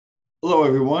Hello,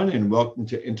 everyone, and welcome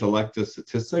to Intellecta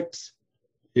Statistics.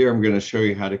 Here I'm going to show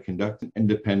you how to conduct an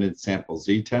independent sample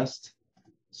z-test.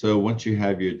 So once you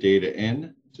have your data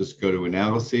in, just go to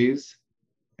Analyses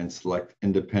and select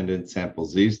Independent Sample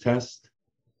Z-Test.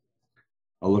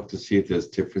 I'll look to see if there's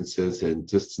differences in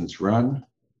distance run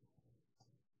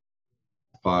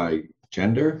by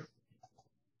gender.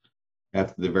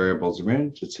 After the variables are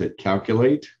in, just hit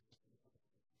Calculate.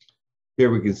 Here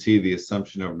we can see the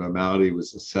assumption of normality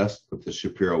was assessed with the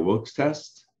Shapiro-Wilks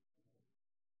test.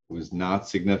 It was not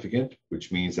significant,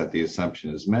 which means that the assumption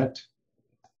is met.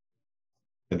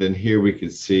 And then here we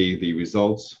can see the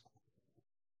results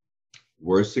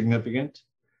were significant,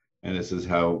 and this is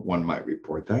how one might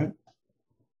report that.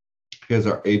 Here's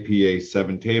our APA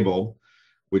 7 table,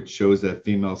 which shows that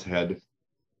females had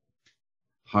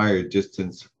higher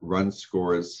distance run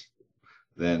scores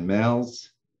than males.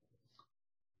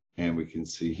 And we can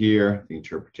see here the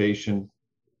interpretation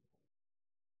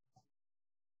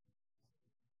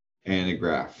and a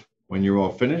graph. When you're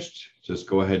all finished, just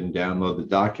go ahead and download the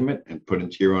document and put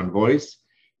into your own voice.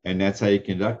 And that's how you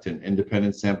conduct an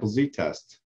independent sample z-test.